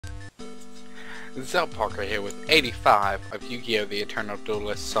Zeltparker here with 85 of Yu-Gi-Oh! The Eternal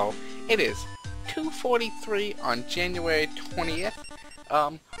Duelist. So it is 2:43 on January 20th.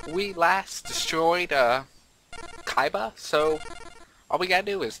 We last destroyed Kaiba, so all we gotta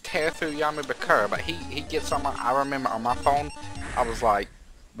do is tear through Yami Bakura. But he gets on my. I remember on my phone, I was like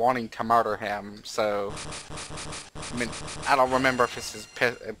wanting to murder him. So I mean, I don't remember if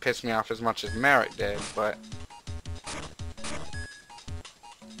it pissed me off as much as Merrick did, but.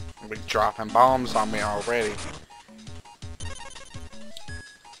 Be dropping bombs on me already.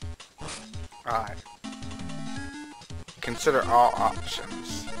 Alright. Consider all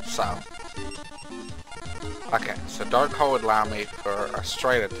options. So. Okay, so Dark Hole would allow me for a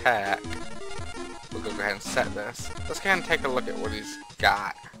straight attack. We'll go ahead and set this. Let's go ahead and take a look at what he's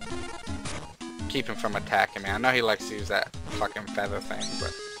got. Keep him from attacking me. I know he likes to use that fucking feather thing,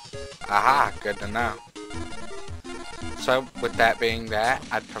 but. Aha, good to know. So, with that being that,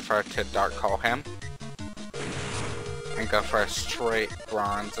 I'd prefer to Dark Hole him and go for a straight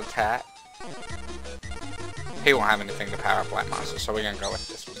bronze attack. He won't have anything to power Black Monster, so we're gonna go with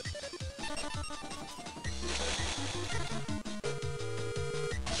this one.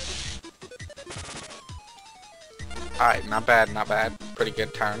 Alright, not bad, not bad. Pretty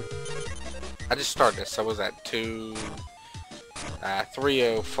good turn. I just started this, so was that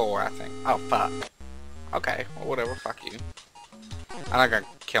 304, I think. Oh, fuck. Okay, well, whatever, fuck you. I'm not gonna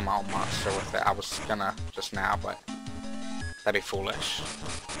kill my own monster with it. I was gonna just now, but that'd be foolish.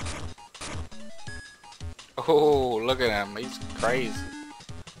 Oh, look at him. He's crazy.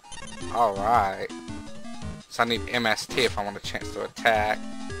 Alright. So I need MST if I want a chance to attack.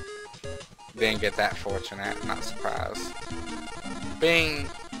 Didn't get that fortunate. Not surprised. Being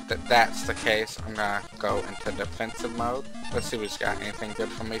that that's the case, I'm gonna go into defensive mode. Let's see if he's got anything good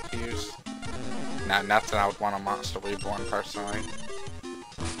for me to use. No, nothing I would want a Monster Reborn personally.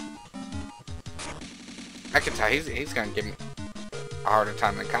 I can tell he's gonna give me a harder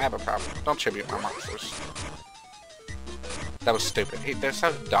time than Kaiba probably. Don't tribute my monsters. That was stupid. They're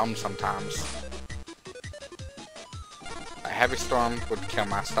so dumb sometimes. A Heavy Storm would kill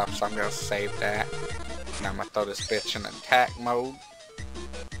my stuff, so I'm gonna save that. Now I'm gonna throw this bitch in attack mode.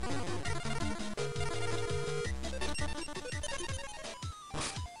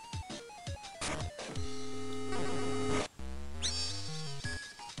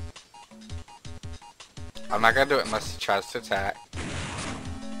 I'm not gonna do it unless he tries to attack.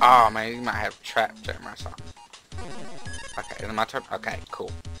 Oh man, he might have trapped him or something. Okay, is it my turn? Okay,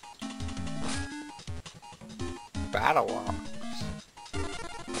 cool. Battle Walks.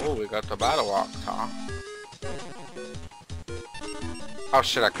 Oh, we got the Battle Walks, huh? Oh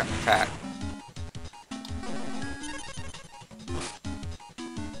shit, I couldn't attack.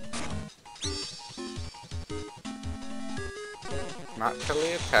 Not till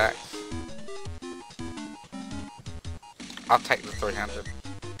he attacks. I'll take the 300.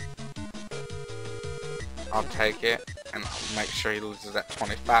 I'll take it, and I'll make sure he loses at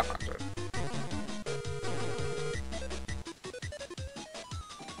 2,500.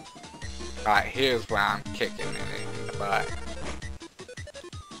 Alright, here's where I'm kicking it in the butt.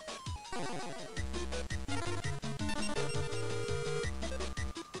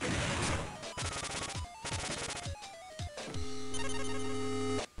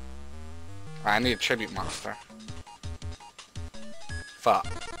 I need a tribute monster. Fuck.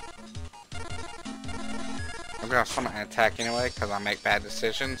 I'm gonna summon an attack anyway, because I make bad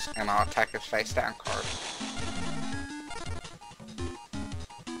decisions, and I'll attack his face down card.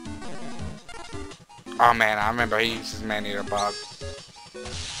 Oh man, I remember he uses Man-Eater Bug.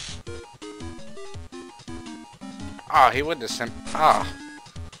 Oh, he would just send. Oh.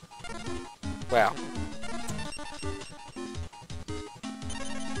 Well.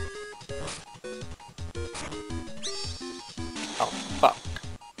 Oh, fuck.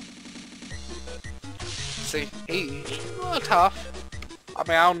 See, he's a little tough. I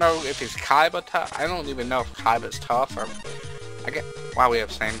mean, I don't know if he's Kaiba tough. I don't even know if Kaiba's tough, or... I get... Wow, we have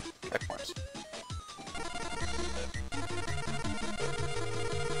the same hit points.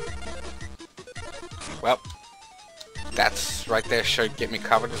 Well, that's right there should get me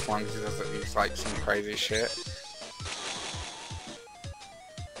covered as long as he doesn't use, like, some crazy shit.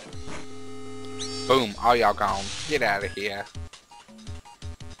 Boom, all y'all gone. Get out of here.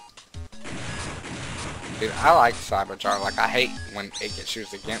 Dude, I like Cyberjar. Like, I hate when it gets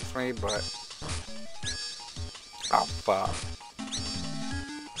used against me, but... Oh, fuck.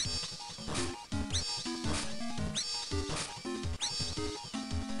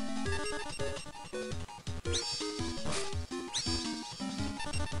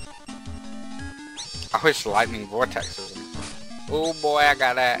 I wish Lightning Vortex was in. Oh boy, I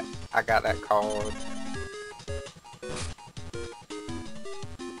got that. I got that card.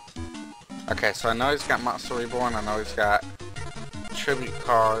 Okay, so I know he's got Monster Reborn. I know he's got Tribute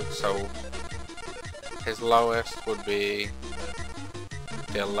card, so his lowest would be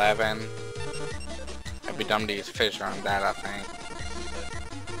the 11. It'd be dumb to use Fissure on that, I think.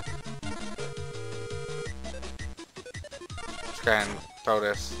 Let's go ahead and throw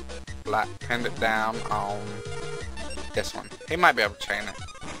this black pendant down on this one. He might be able to chain it,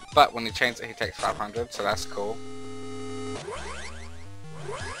 but when he chains it, he takes 500, so that's cool.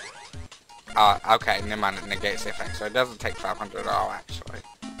 Okay, never mind, it negates the effect, so it doesn't take 500 at all, actually.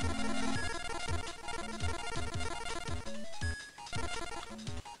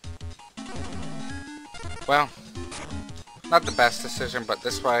 Well, not the best decision, but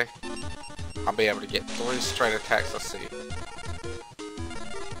this way, I'll be able to get 3 straight attacks. Let's see.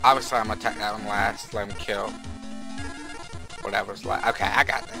 Obviously, I'm gonna attack that one last, let him kill whatever's left. Okay, I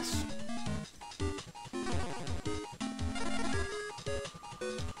got this.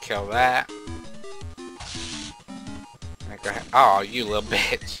 Kill that. Go ahead. Oh, you little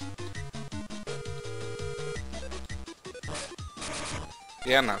bitch.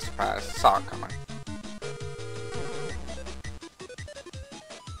 Yeah, I'm not surprised. Saw it coming.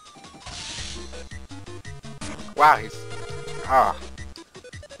 Wow, he's... Oh.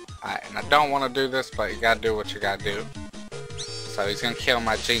 Alright, and I don't want to do this, but you gotta do what you gotta do. So he's gonna kill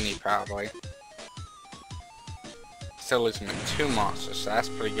my genie, probably. Still losing me 2 monsters, so that's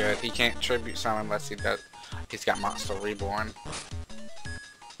pretty good. He can't tribute summon unless he does... He's got Monster Reborn.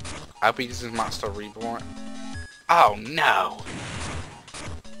 I hope he uses Monster Reborn. Oh no!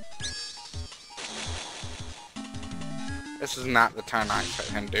 This is not the turn I expect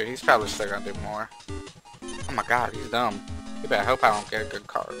him to do. He's probably still gonna do more. Oh my god, he's dumb. You better hope I don't get a good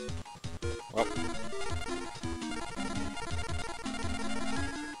card. Well.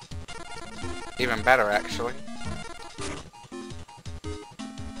 Even better, actually.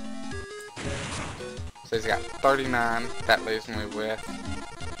 So he's got 39. That leaves me with...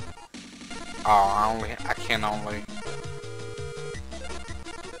 Oh, I can only...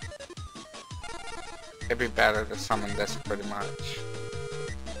 It'd be better to summon this pretty much.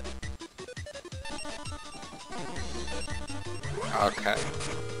 Okay.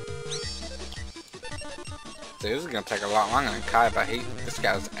 See, this is gonna take a lot longer than Kaiba. This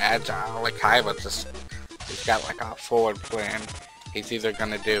guy's agile. Like Kaiba he's got like a forward plan. He's either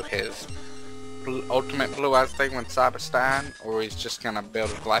gonna do his ultimate blue eyes thing with Cyberstein, or he's just gonna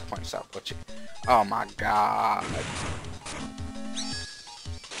build his life points up, which, oh my god.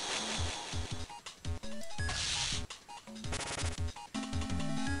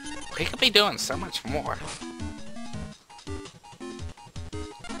 He could be doing so much more.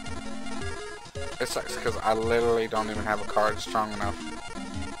 It sucks because I literally don't even have a card strong enough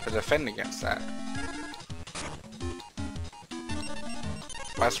to defend against that.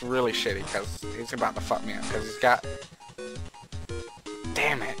 That's really shitty because he's about to fuck me up because he's got...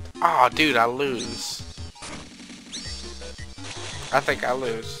 Damn it. Oh, dude, I lose. I think I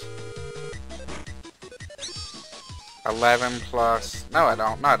lose. 11 plus... No, I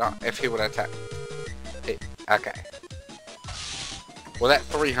don't. No, I don't. If he would attack... Okay. Well, that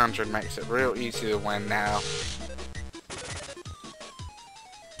 300 makes it real easy to win now.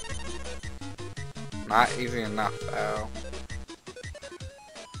 Not easy enough, though.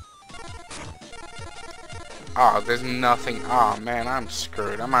 Oh, there's nothing. Oh, man, I'm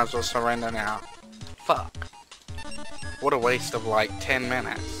screwed. I might as well surrender now. Fuck. What a waste of, like, 10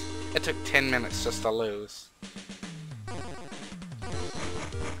 minutes. It took 10 minutes just to lose.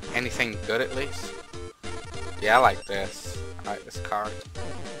 Anything good, at least? Yeah, I like this. I like this card.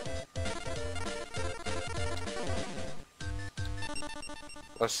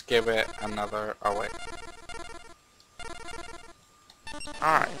 Let's give it another... Oh, wait.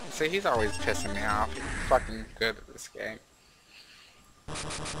 Alright, see, he's always pissing me off. He's fucking good at this game.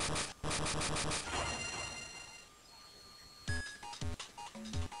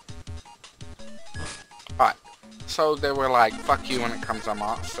 Alright, so they were like, fuck you when it comes to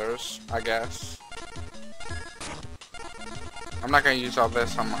monsters, I guess. I'm not gonna use all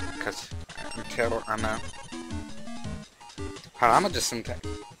this on my, cause until I know. Hold on, I'm gonna just syntax.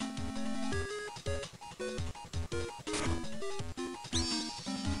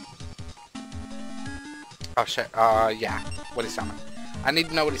 Oh shit, yeah. What he summoned? I need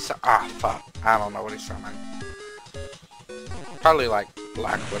to know what he summoned. Ah, fuck. I don't know what he summoned. Probably like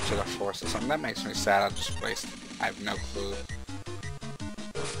Black Witch of the Force or something. That makes me sad. I just wasted. I have no clue.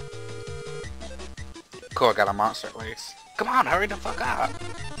 Cool, I got a monster at least. Come on, hurry the fuck up.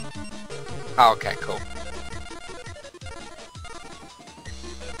 Oh, okay, cool.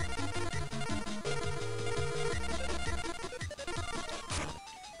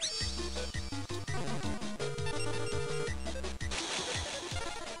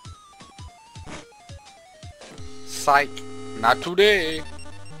 Psych. Not today.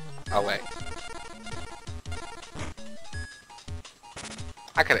 Oh wait.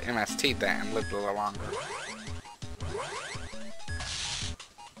 I could have MST'd that and lived a little longer.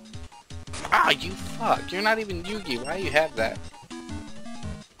 Ah, you fuck. You're not even Yugi. Why do you have that?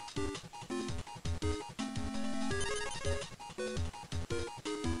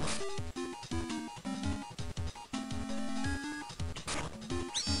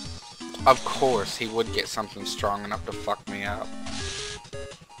 Of course, he would get something strong enough to fuck me up.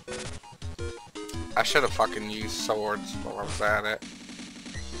 I should have fucking used swords while I was at it.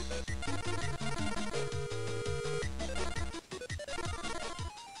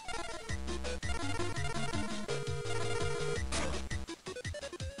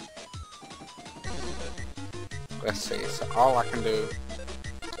 Let's see, so all I can do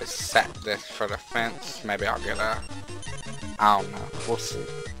is set this for the fence. Maybe I'll get a... I don't know, we'll see.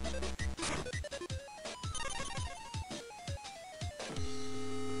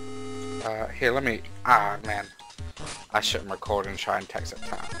 Here, let me... Ah, man. I shouldn't record and try and text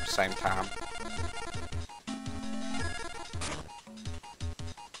at same time.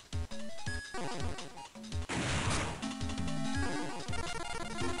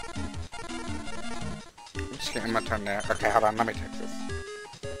 I'm just getting my turn there. Okay, hold on, let me text this.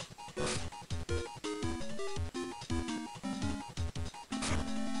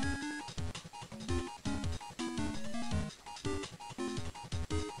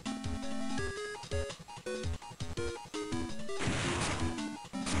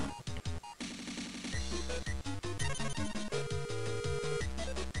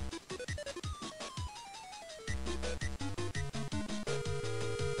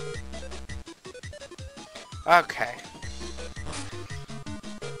 Okay.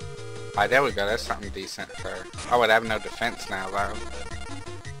 Alright, there we go. That's something decent for... Oh, wait, I have no defense now, though.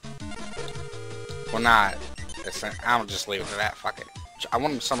 Well, not... I'll just leave it to that. Fuck it. I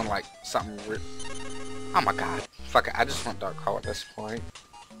want someone like... Something... Oh, my God. Fuck it. I just want Dark Hole at this point.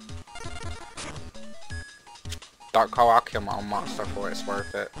 Dark Hole, I'll kill my own monster for it's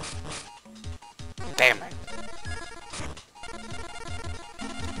worth it. Damn it.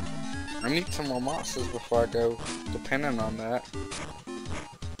 I need some more monsters before I go depending on that.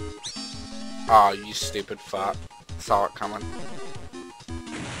 Oh, you stupid fuck. Saw it coming.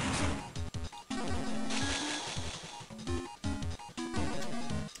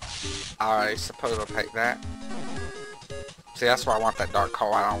 I suppose I'll take that. See, that's why I want that Dark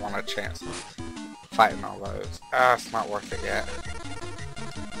Hole. I don't want a chance fighting all those. It's not worth it yet.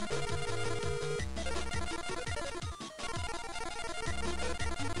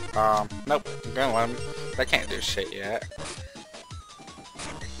 Nope, I'm gonna let them. They can't do shit yet.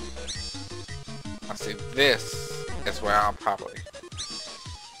 Let's see, this is where I'll probably...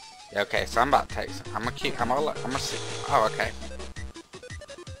 Yeah, okay, so I'm about to take some. I'm gonna see. Oh, okay.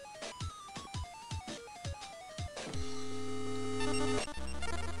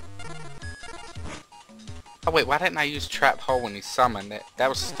 Oh wait, why didn't I use Trap Hole when he summoned it? That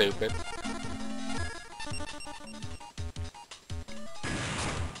was stupid.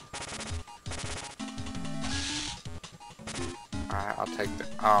 Alright, I'll take the...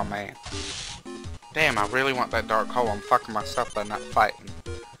 Oh, man. Damn, I really want that Dark Hole. I'm fucking myself by not fighting.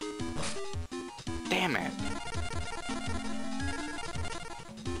 Damn it.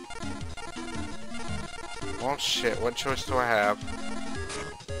 Well, shit. What choice do I have?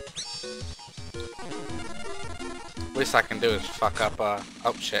 Least I can do is fuck up,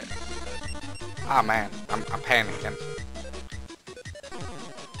 oh, shit. Oh, man. I'm panicking.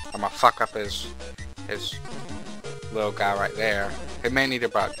 I'm gonna fuck up his little guy right there. He may need a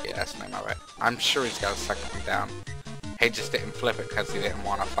bug. Yeah, that's the name of it. I'm sure he's got a second one down. He just didn't flip it because he didn't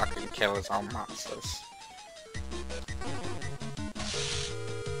want to fucking kill his own monsters.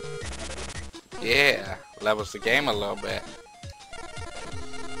 Yeah, levels the game a little bit.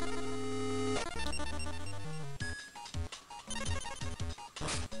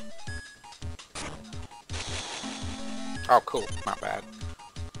 Oh, cool. Not bad.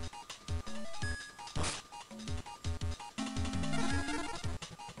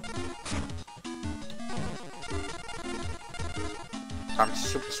 I'm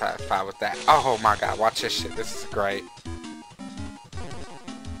super satisfied with that. Oh my god, watch this shit. This is great.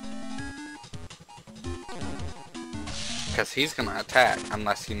 Because he's gonna attack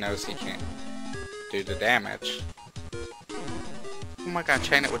unless he knows he can't do the damage. Oh my god,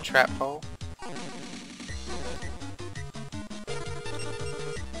 chain it with Trap Hole.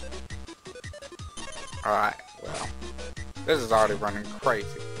 Alright, well. This is already running crazy.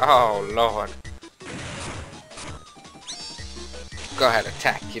 Oh lord. Go ahead,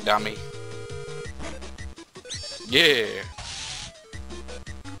 attack, you dummy. Yeah.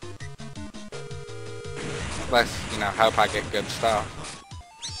 Let's, you know, hope I get good stuff.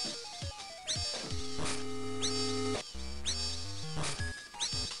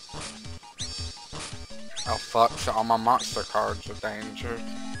 Oh fuck, so all my monster cards are dangerous.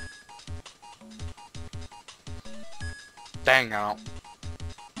 Dang, I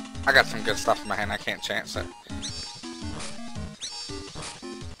got some good stuff in my hand, I can't chance it.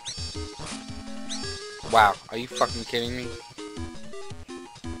 Wow, are you fucking kidding me?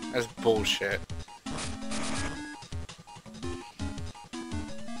 That's bullshit.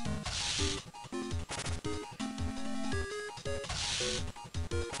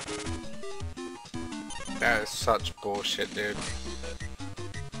 That is such bullshit, dude.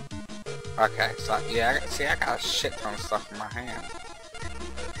 Okay, so yeah, see, I got a shit ton of stuff in my hand.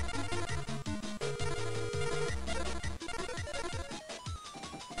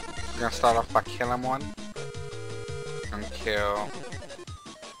 I'm gonna start off by killing one. And kill.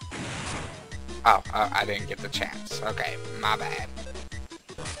 Oh, I didn't get the chance. Okay, my bad.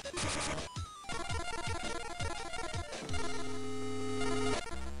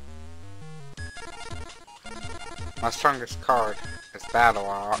 My strongest card is Battle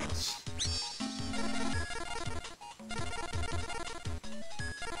Ox.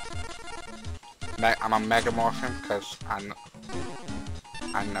 I'm a Megamorph him because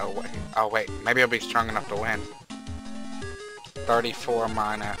I know what he... Oh wait, maybe I'll be strong enough to win. 34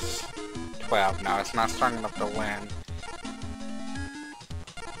 minus 12. No, it's not strong enough to win.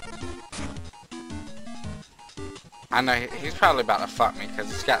 I know he's probably about to fuck me because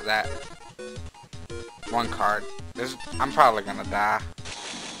he's got that one card. I'm probably gonna die.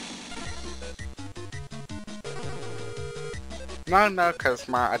 No, because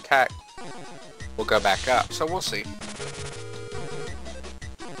my attack will go back up, so we'll see.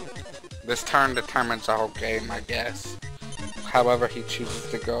 This turn determines the whole game, I guess. However he chooses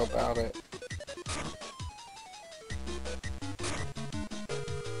to go about it.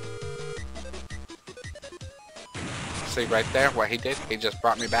 See right there what he did? He just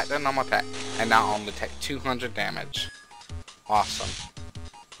brought me back to normal attack. And now only take 200 damage. Awesome.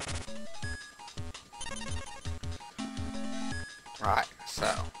 Right,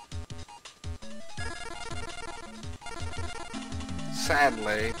 so.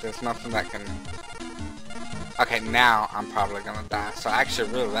 Sadly, there's nothing that can... Okay, now I'm probably gonna die. So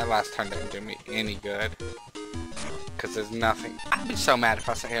actually, really, that last turn didn't do me any good. Because there's nothing... I'd be so mad if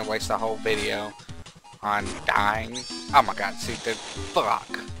I sit here and waste the whole video on dying. Oh my god, see, the fuck.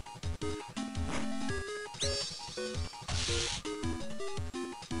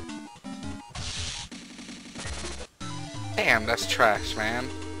 Damn, that's trash, man.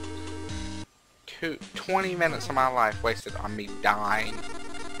 20 minutes of my life wasted on me dying.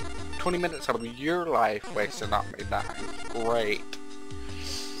 20 minutes of your life wasted on me dying. Great.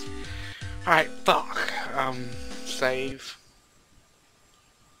 Alright, fuck. Save.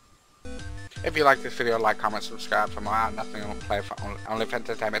 If you like this video, like, comment, subscribe for more. I have nothing to play for only for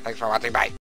entertainment. Thanks for watching. Bye.